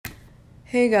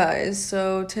Hey guys,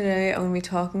 so today I'm going to be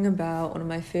talking about one of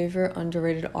my favorite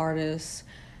underrated artists.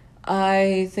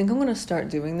 I think I'm going to start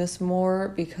doing this more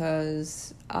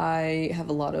because I have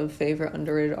a lot of favorite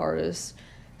underrated artists.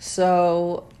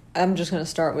 So I'm just going to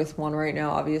start with one right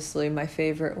now, obviously, my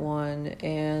favorite one.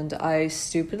 And I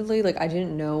stupidly, I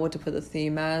didn't know what to put the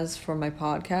theme as for my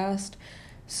podcast.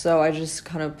 So I just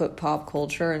kind of put pop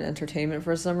culture and entertainment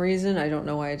for some reason. I don't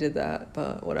know why I did that,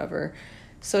 but whatever.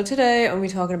 So today I'm going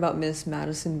to be talking about Miss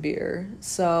Madison Beer.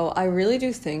 So I really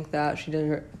do think that she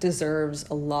deserves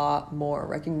a lot more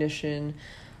recognition.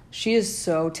 She is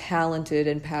so talented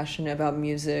and passionate about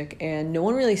music, and no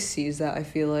one really sees that, I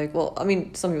feel like. Well, I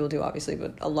mean, some people do, obviously,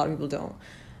 but a lot of people don't.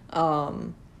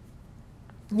 Um,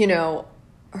 you know,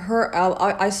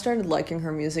 I started liking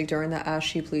her music during the As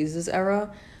She Pleases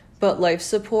era, but Life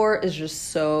Support is just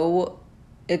so,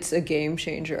 it's a game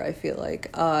changer, I feel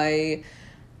like. I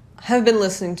have been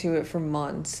listening to it for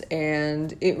months,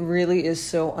 and it really is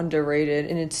so underrated,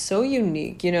 and it's so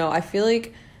unique. I feel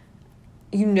like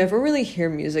you never really hear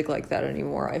music like that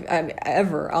anymore. I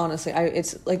ever, honestly.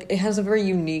 It's like it has a very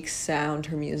unique sound,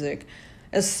 her music,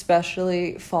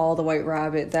 especially Follow the White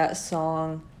Rabbit. That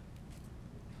song,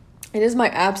 it is my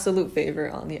absolute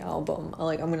favorite on the album.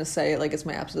 I'm gonna say it like it's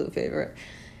my absolute favorite.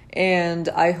 And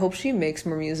I hope she makes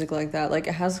more music like that. It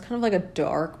has kind of like a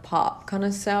dark pop kind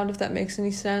of sound, if that makes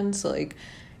any sense.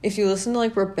 If you listen to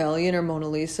Rebellion or Mona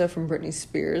Lisa from Britney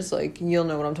Spears, you'll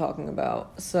know what I'm talking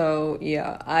about. So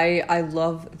yeah, I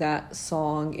love that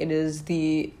song. It is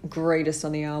the greatest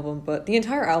on the album, but the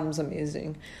entire album's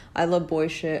amazing. I love Boy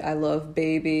Shit, I love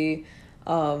Baby,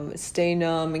 Stay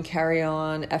Numb and Carry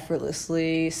On,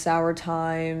 Effortlessly, Sour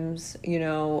Times,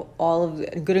 all of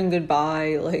the Good and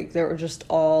Goodbye, they were just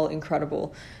all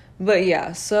incredible. But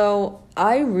yeah, so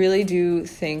I really do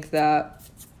think that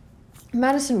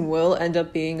Madison will end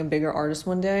up being a bigger artist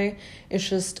one day. It's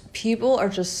just people are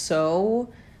just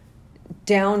so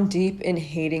down deep in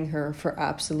hating her for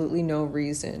absolutely no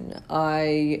reason.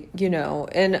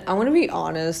 And I want to be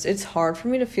honest, it's hard for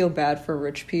me to feel bad for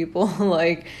rich people.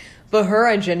 But her,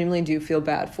 I genuinely do feel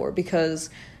bad for because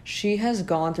she has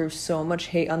gone through so much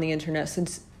hate on the internet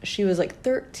since she was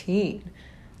 13.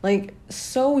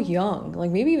 So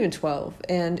young, maybe even 12.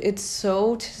 And it's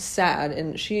so sad.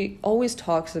 And she always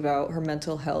talks about her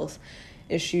mental health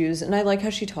issues. And I like how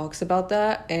she talks about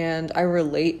that. And I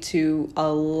relate to a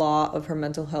lot of her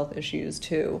mental health issues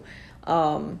too.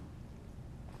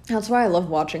 That's why I love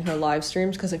watching her live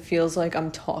streams, because it feels like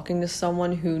I'm talking to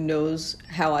someone who knows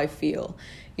how I feel,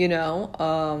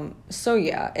 So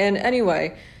yeah, and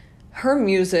anyway, her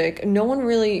music, no one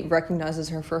really recognizes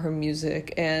her for her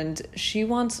music, and she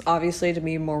wants, obviously, to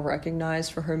be more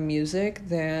recognized for her music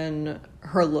than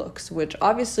her looks, which,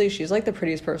 obviously, she's, the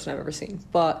prettiest person I've ever seen,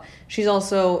 but she's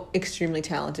also extremely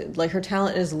talented. Her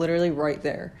talent is literally right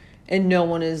there, and no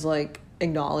one is,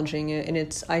 acknowledging it,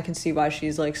 and I can see why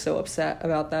she's so upset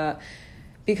about that,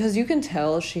 because you can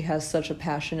tell she has such a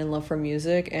passion and love for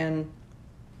music. And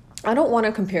I don't want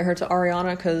to compare her to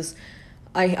Ariana, because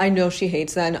I know she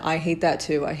hates that, and I hate that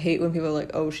too. I hate when people are like,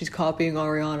 oh, she's copying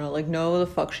Ariana. No, the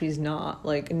fuck she's not.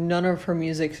 None of her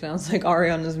music sounds like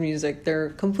Ariana's music. They're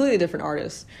completely different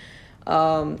artists.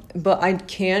 But I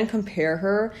can compare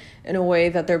her in a way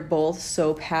that they're both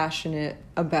so passionate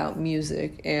about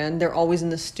music, and they're always in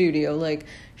the studio.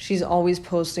 She's always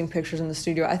posting pictures in the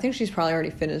studio. I think she's probably already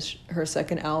finished her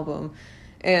second album,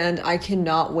 and I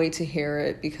cannot wait to hear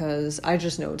it, because I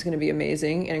just know it's going to be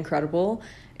amazing and incredible,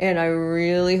 and I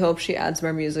really hope she adds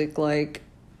more music like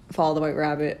Follow the White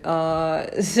Rabbit.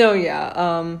 So yeah,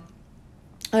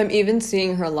 I'm even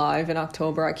seeing her live in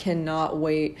October. I cannot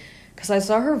wait, because I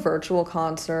saw her virtual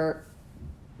concert,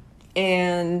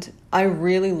 and I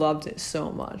really loved it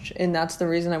so much. And that's the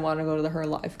reason I want to go to her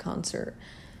live concert.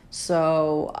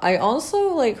 So I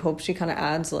also, hope she kind of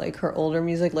adds, her older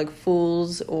music,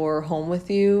 Fools or Home With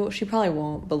You. She probably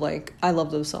won't, but, I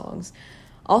love those songs.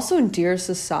 Also, Dear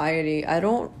Society.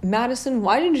 Madison,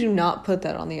 why did you not put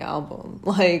that on the album?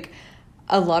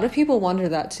 A lot of people wonder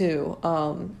that, too.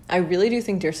 I really do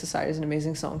think Dear Society is an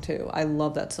amazing song, too. I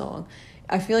love that song.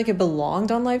 I feel like it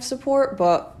belonged on Life Support,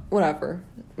 but whatever.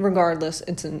 Regardless,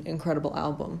 it's an incredible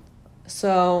album.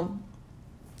 So,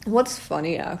 what's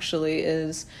funny, actually,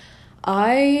 is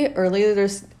earlier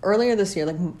this year,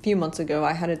 a few months ago,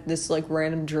 I had this,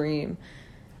 random dream.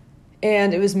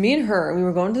 And it was me and her, and we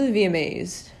were going to the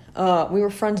VMAs. We were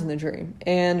friends in the dream.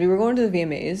 And we were going to the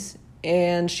VMAs,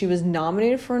 and she was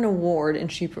nominated for an award,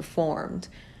 and she performed.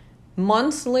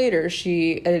 Months later,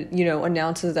 she,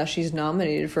 announces that she's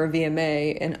nominated for a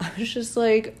VMA, and I was just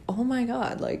like, oh my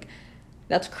God,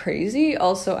 that's crazy.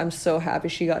 Also, I'm so happy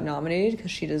she got nominated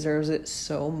because she deserves it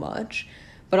so much.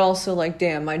 But also, like,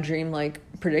 damn, my dream, like,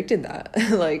 predicted that.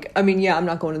 Like, I mean, yeah, I'm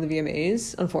not going to the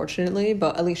VMAs, unfortunately,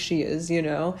 but at least she is, you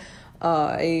know?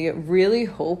 I really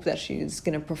hope that she's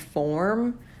gonna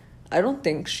perform. I don't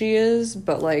think she is,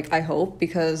 but, like, I hope,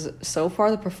 because so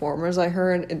far the performers I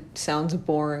heard, it sounds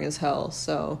boring as hell.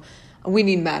 So we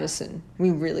need Madison.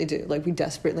 We really do. Like, we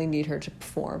desperately need her to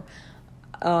perform.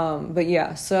 But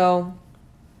yeah, so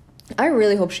I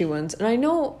really hope she wins. And I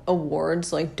know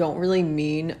awards, like, don't really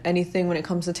mean anything when it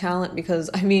comes to talent, because,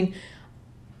 I mean,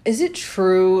 is it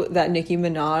true that Nicki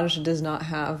Minaj does not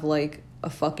have, like, a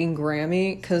fucking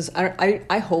Grammy? Because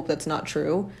I hope that's not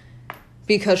true,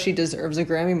 because she deserves a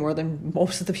Grammy more than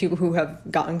most of the people who have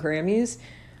gotten Grammys.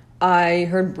 I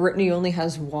heard Britney only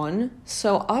has one.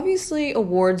 So obviously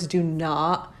awards do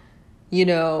not, you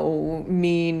know,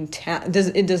 mean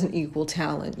it doesn't equal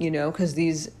talent, you know, because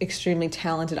these extremely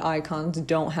talented icons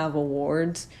don't have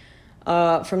awards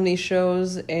from these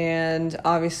shows, and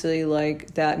obviously,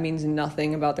 like, that means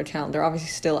nothing about their talent. They're obviously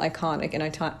still iconic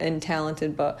and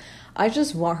talented, but I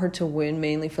just want her to win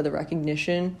mainly for the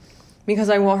recognition, because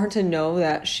I want her to know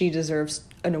that she deserves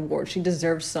an award. She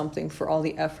deserves something for all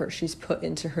the effort she's put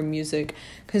into her music,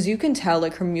 because you can tell,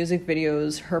 like, her music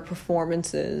videos, her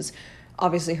performances,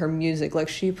 obviously her music, like,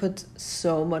 she puts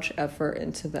so much effort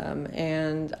into them,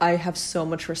 and I have so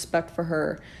much respect for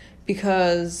her,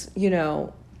 because, you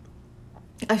know,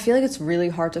 I feel like it's really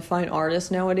hard to find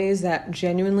artists nowadays that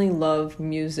genuinely love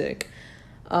music.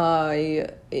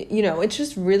 You know, it's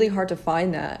just really hard to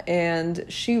find that, and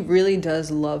she really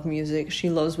does love music. She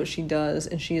loves what she does,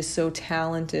 and she is so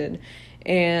talented,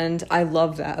 and I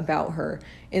love that about her,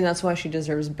 and that's why she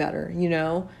deserves better, you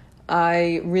know?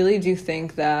 I really do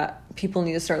think that people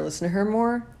need to start listening to her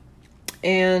more,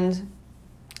 and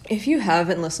if you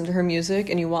haven't listened to her music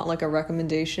and you want, like, a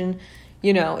recommendation,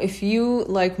 you know, if you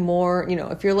like more, you know,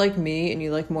 if you're like me and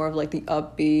you like more of, like, the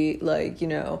upbeat, like, you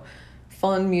know,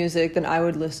 fun music, then I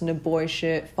would listen to Boy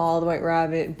Shit, Follow the White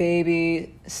Rabbit,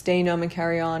 Baby, Stay Numb and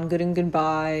Carry On, Good and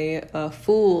Goodbye,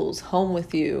 Fools, Home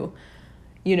with You,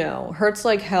 you know, Hurts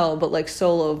Like Hell, but, like,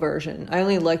 solo version. I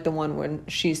only like the one when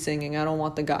she's singing. I don't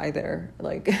want the guy there.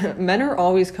 Like, men are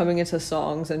always coming into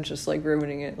songs and just, like,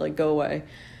 ruining it. Like, go away.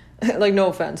 Like, no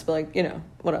offense, but, like, you know,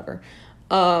 whatever.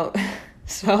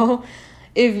 So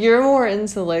if you're more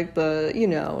into, like, the, you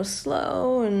know,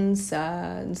 slow and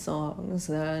sad songs,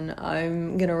 then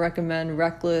I'm gonna recommend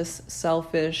Reckless,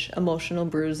 Selfish, Emotional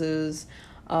Bruises,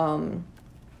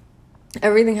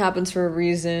 Everything Happens for a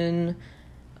Reason,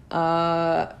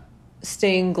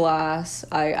 Stained Glass.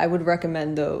 I would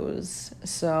recommend those.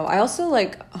 So I also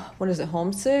like, what is it,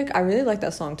 Homesick? I really like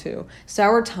that song too.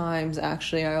 Sour Times,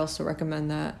 actually, I also recommend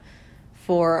that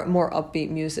for more upbeat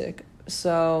music.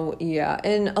 So yeah,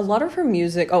 and a lot of her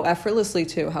music, Effortlessly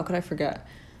too, how could I forget?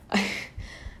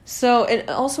 So, and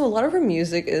also a lot of her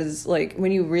music is, like,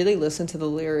 when you really listen to the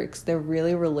lyrics, they're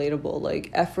really relatable. Like,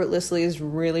 Effortlessly is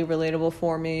really relatable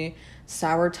for me.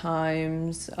 Sour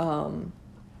Times,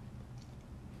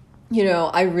 you know,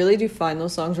 I really do find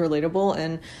those songs relatable,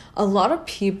 and a lot of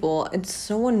people, it's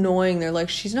so annoying, they're like,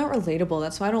 she's not relatable,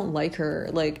 that's why I don't like her,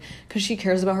 like, because she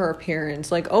cares about her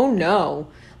appearance. Like, oh no,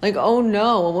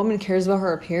 a woman cares about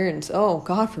her appearance, oh,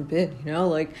 God forbid, you know,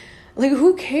 like,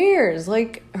 who cares?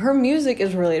 Like, her music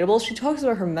is relatable, she talks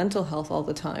about her mental health all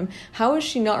the time, how is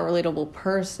she not a relatable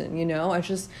person, you know? I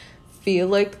just feel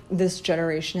like this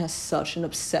generation has such an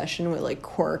obsession with, like,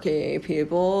 quirky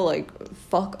people. Like,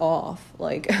 fuck off.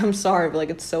 Like, I'm sorry, but, like,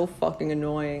 it's so fucking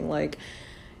annoying. Like,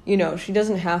 you know, she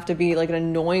doesn't have to be, like, an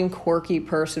annoying, quirky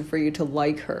person for you to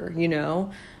like her, you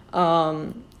know?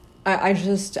 I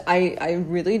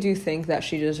really do think that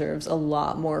she deserves a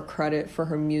lot more credit for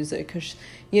her music, because,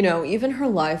 you know, even her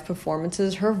live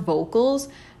performances, her vocals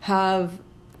have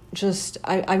just,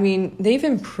 I mean, they've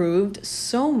improved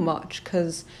so much,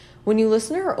 because when you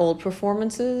listen to her old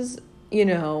performances, you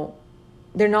know,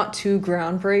 they're not too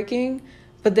groundbreaking,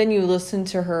 but then you listen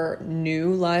to her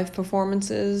new live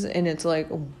performances and it's like,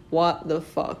 what the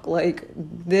fuck? Like,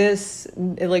 this,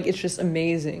 like, it's just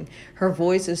amazing. Her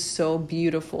voice is so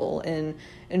beautiful and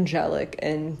angelic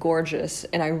and gorgeous,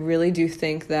 and I really do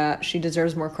think that she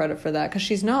deserves more credit for that, because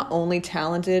she's not only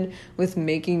talented with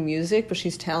making music, but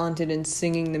she's talented in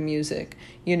singing the music,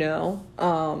 you know?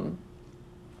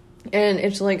 And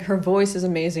it's like, her voice is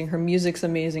amazing, her music's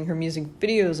amazing, her music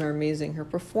videos are amazing, her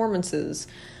performances.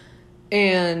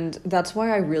 And that's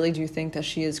why I really do think that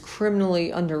she is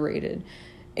criminally underrated.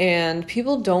 And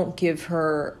people don't give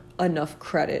her enough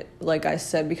credit, like I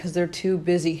said, because they're too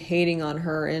busy hating on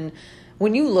her and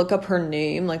when you look up her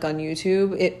name, like, on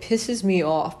YouTube, it pisses me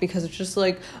off because it's just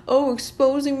like, oh,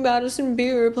 exposing Madison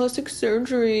Beer, plastic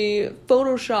surgery,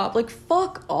 Photoshop. Like,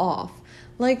 fuck off.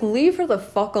 Like, leave her the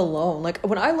fuck alone. Like,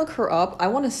 when I look her up, I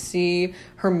want to see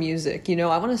her music, you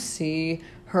know? I want to see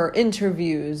her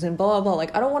interviews and blah, blah, blah.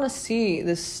 Like, I don't want to see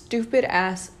this stupid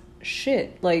ass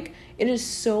shit. Like, it is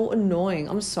so annoying.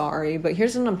 I'm sorry, but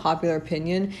here's an unpopular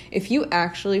opinion. If you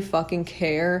actually fucking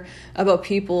care about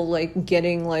people, like,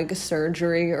 getting, like,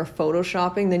 surgery or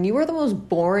photoshopping, then you are the most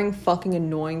boring, fucking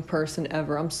annoying person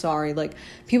ever. I'm sorry. Like,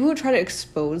 people who try to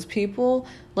expose people,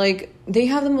 like, they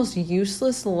have the most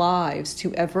useless lives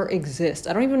to ever exist.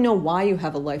 I don't even know why you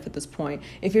have a life at this point.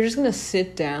 If you're just gonna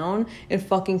sit down and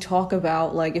fucking talk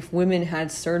about, like, if women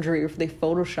had surgery or if they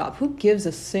Photoshop, who gives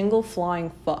a single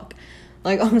flying fuck?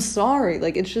 Like, I'm sorry.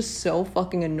 Like, it's just so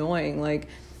fucking annoying. Like,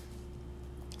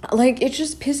 it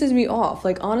just pisses me off.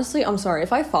 Like, honestly, I'm sorry.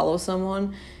 If I follow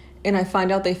someone and I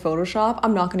find out they Photoshop,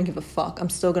 I'm not gonna give a fuck. I'm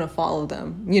still gonna follow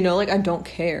them. You know, like, I don't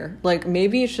care. Like,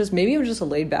 maybe I'm just a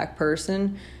laid back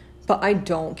person, but I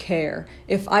don't care.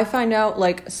 If I find out,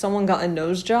 like, someone got a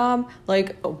nose job,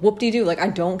 like, whoop-de-doo. Like, I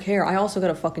don't care. I also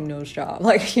got a fucking nose job.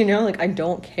 Like, you know, like, I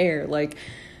don't care. Like,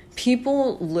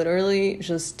 people literally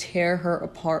just tear her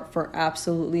apart for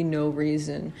absolutely no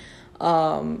reason.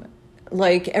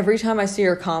 Like, every time I see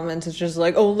her comments, it's just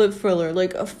like, oh, lip filler.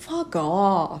 Like, fuck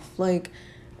off. Like,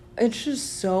 it's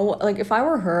just so, like, if I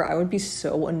were her, I would be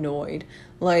so annoyed.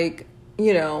 Like,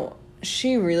 you know,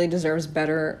 she really deserves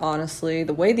better, honestly.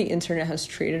 The way the internet has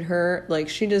treated her, like,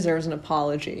 she deserves an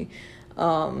apology.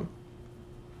 And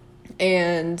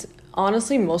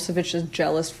honestly, most of it's just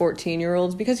jealous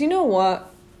 14-year-olds, because you know what?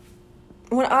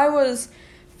 When I was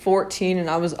 14 and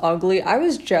I was ugly, I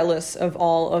was jealous of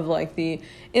all of, like, the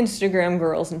Instagram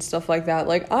girls and stuff like that.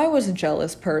 Like, I was a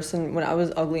jealous person when I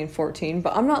was ugly and 14,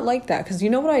 but I'm not like that, because you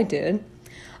know what I did?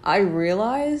 I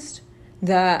realized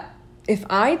that if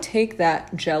I take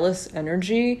that jealous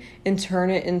energy and turn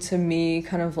it into me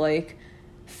kind of, like,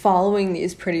 following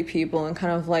these pretty people and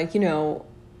kind of, like, you know,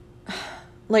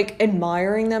 like,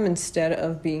 admiring them instead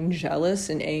of being jealous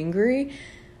and angry,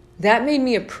 that made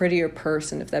me a prettier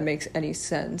person, if that makes any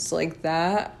sense. Like,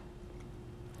 that,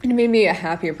 it made me a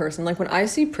happier person. Like, when I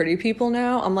see pretty people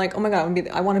now, I'm like, oh my God,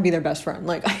 I want to be their best friend.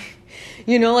 Like,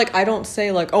 you know, like, I don't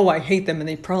say, like, oh, I hate them and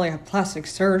they probably have plastic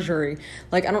surgery.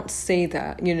 Like, I don't say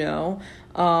that, you know?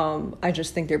 I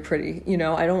just think they're pretty, you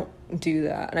know? I don't do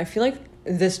that. And I feel like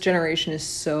this generation is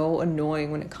so annoying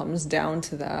when it comes down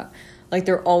to that. Like,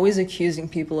 they're always accusing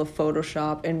people of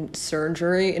Photoshop and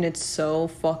surgery, and it's so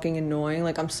fucking annoying.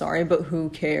 Like, I'm sorry, but who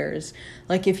cares?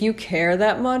 Like, if you care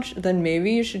that much, then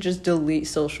maybe you should just delete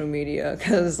social media,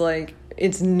 because, like,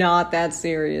 it's not that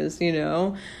serious, you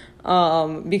know?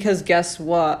 Because guess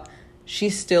what? She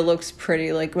still looks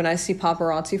pretty. Like, when I see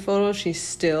paparazzi photos, she's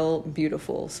still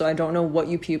beautiful. So I don't know what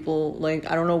you people,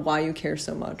 like, I don't know why you care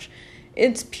so much.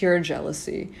 It's pure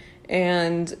jealousy.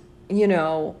 And, you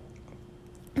know,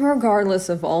 regardless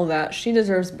of all that, she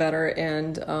deserves better.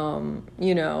 And,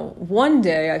 you know, one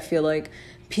day I feel like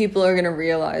people are going to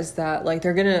realize that, like,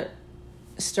 they're going to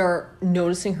start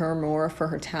noticing her more for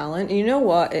her talent. And you know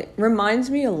what? It reminds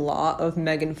me a lot of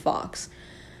Megan Fox.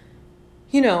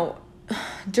 You know,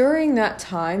 during that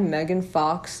time, Megan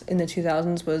Fox in the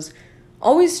 2000s was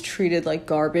always treated like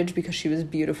garbage because she was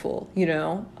beautiful, you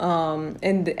know?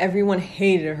 And everyone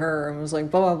hated her and was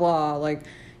like, blah, blah, blah, like,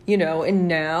 you know, and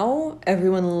now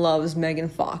everyone loves Megan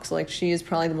Fox. Like, she is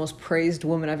probably the most praised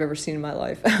woman I've ever seen in my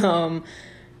life.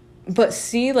 But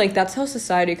see, like, that's how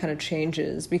society kind of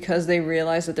changes, because they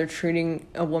realize that they're treating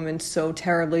a woman so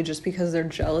terribly just because they're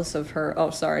jealous of her.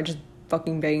 Oh, sorry, I just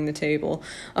fucking banging the table.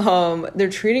 They're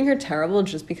treating her terrible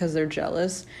just because they're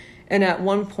jealous. And at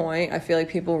one point, I feel like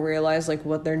people realize, like,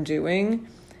 what they're doing.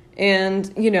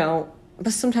 And, you know,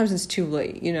 but sometimes it's too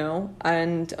late, you know?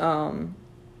 And,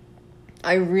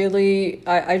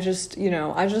 I just, you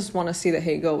know, I just want to see the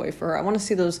hate go away for her. I want to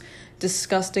see those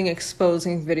disgusting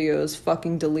exposing videos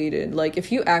fucking deleted. Like,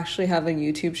 if you actually have a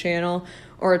YouTube channel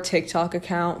or a TikTok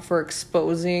account for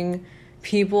exposing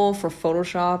people for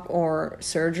Photoshop or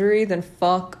surgery, then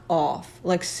fuck off.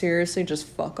 Like, seriously, just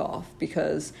fuck off,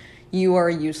 because you are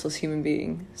a useless human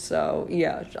being. So,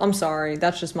 yeah, I'm sorry.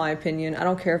 That's just my opinion. I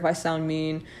don't care if I sound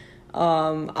mean.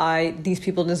 These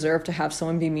people deserve to have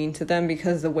someone be mean to them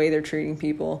because the way they're treating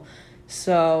people.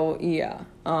 So, yeah.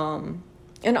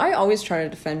 And I always try to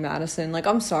defend Madison. Like,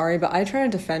 I'm sorry, but I try to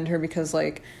defend her because,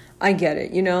 like, I get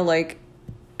it, you know? Like,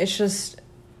 it's just,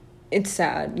 it's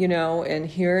sad, you know? And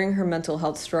hearing her mental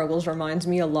health struggles reminds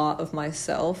me a lot of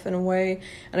myself in a way.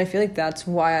 And I feel like that's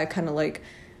why I kind of, like,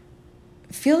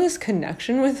 feel this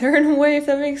connection with her in a way, if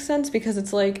that makes sense, because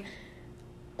it's like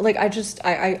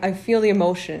I feel the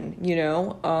emotion, you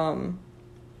know,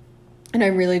 and I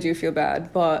really do feel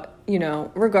bad, but, you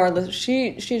know, regardless,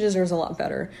 she deserves a lot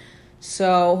better.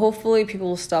 So hopefully people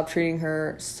will stop treating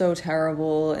her so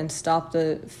terrible and stop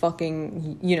the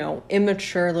fucking, you know,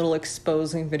 immature little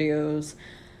exposing videos.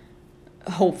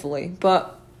 Hopefully.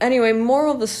 But anyway,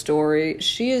 moral of the story,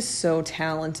 she is so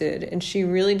talented and she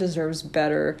really deserves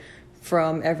better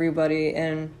from everybody.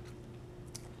 And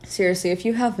seriously, if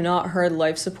you have not heard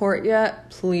Life Support yet,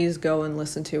 please go and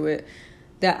listen to it.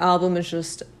 That album is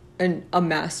just a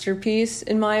masterpiece,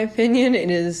 in my opinion. It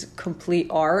is complete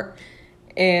art,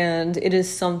 and it is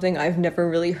something I've never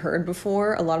really heard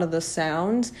before. A lot of the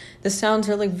sounds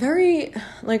are like very,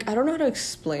 like, I don't know how to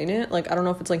explain it. Like, I don't know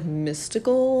if it's like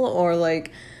mystical or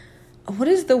like, what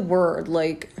is the word?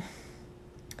 Like,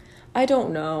 I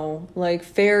don't know, like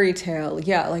fairy tale.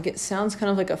 Yeah, like it sounds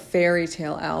kind of like a fairy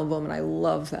tale album, and I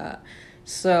love that.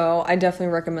 So I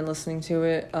definitely recommend listening to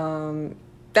it.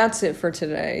 That's it for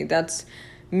today. That's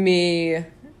me,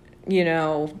 you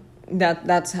know,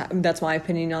 that's my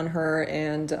opinion on her,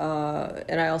 and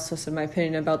I also said my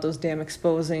opinion about those damn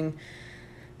exposing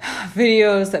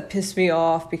videos that piss me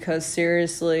off, because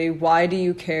seriously, why do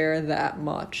you care that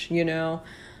much, you know?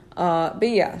 But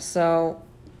yeah, so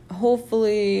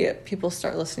hopefully people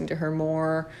start listening to her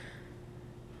more.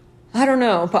 I don't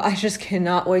know, but I just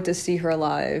cannot wait to see her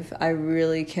live. I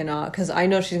really cannot, because I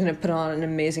know she's going to put on an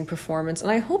amazing performance,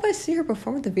 and I hope I see her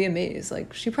perform at the VMAs.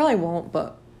 Like, she probably won't,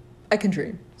 but I can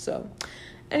dream. So,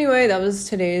 anyway, that was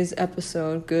today's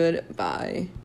episode. Goodbye.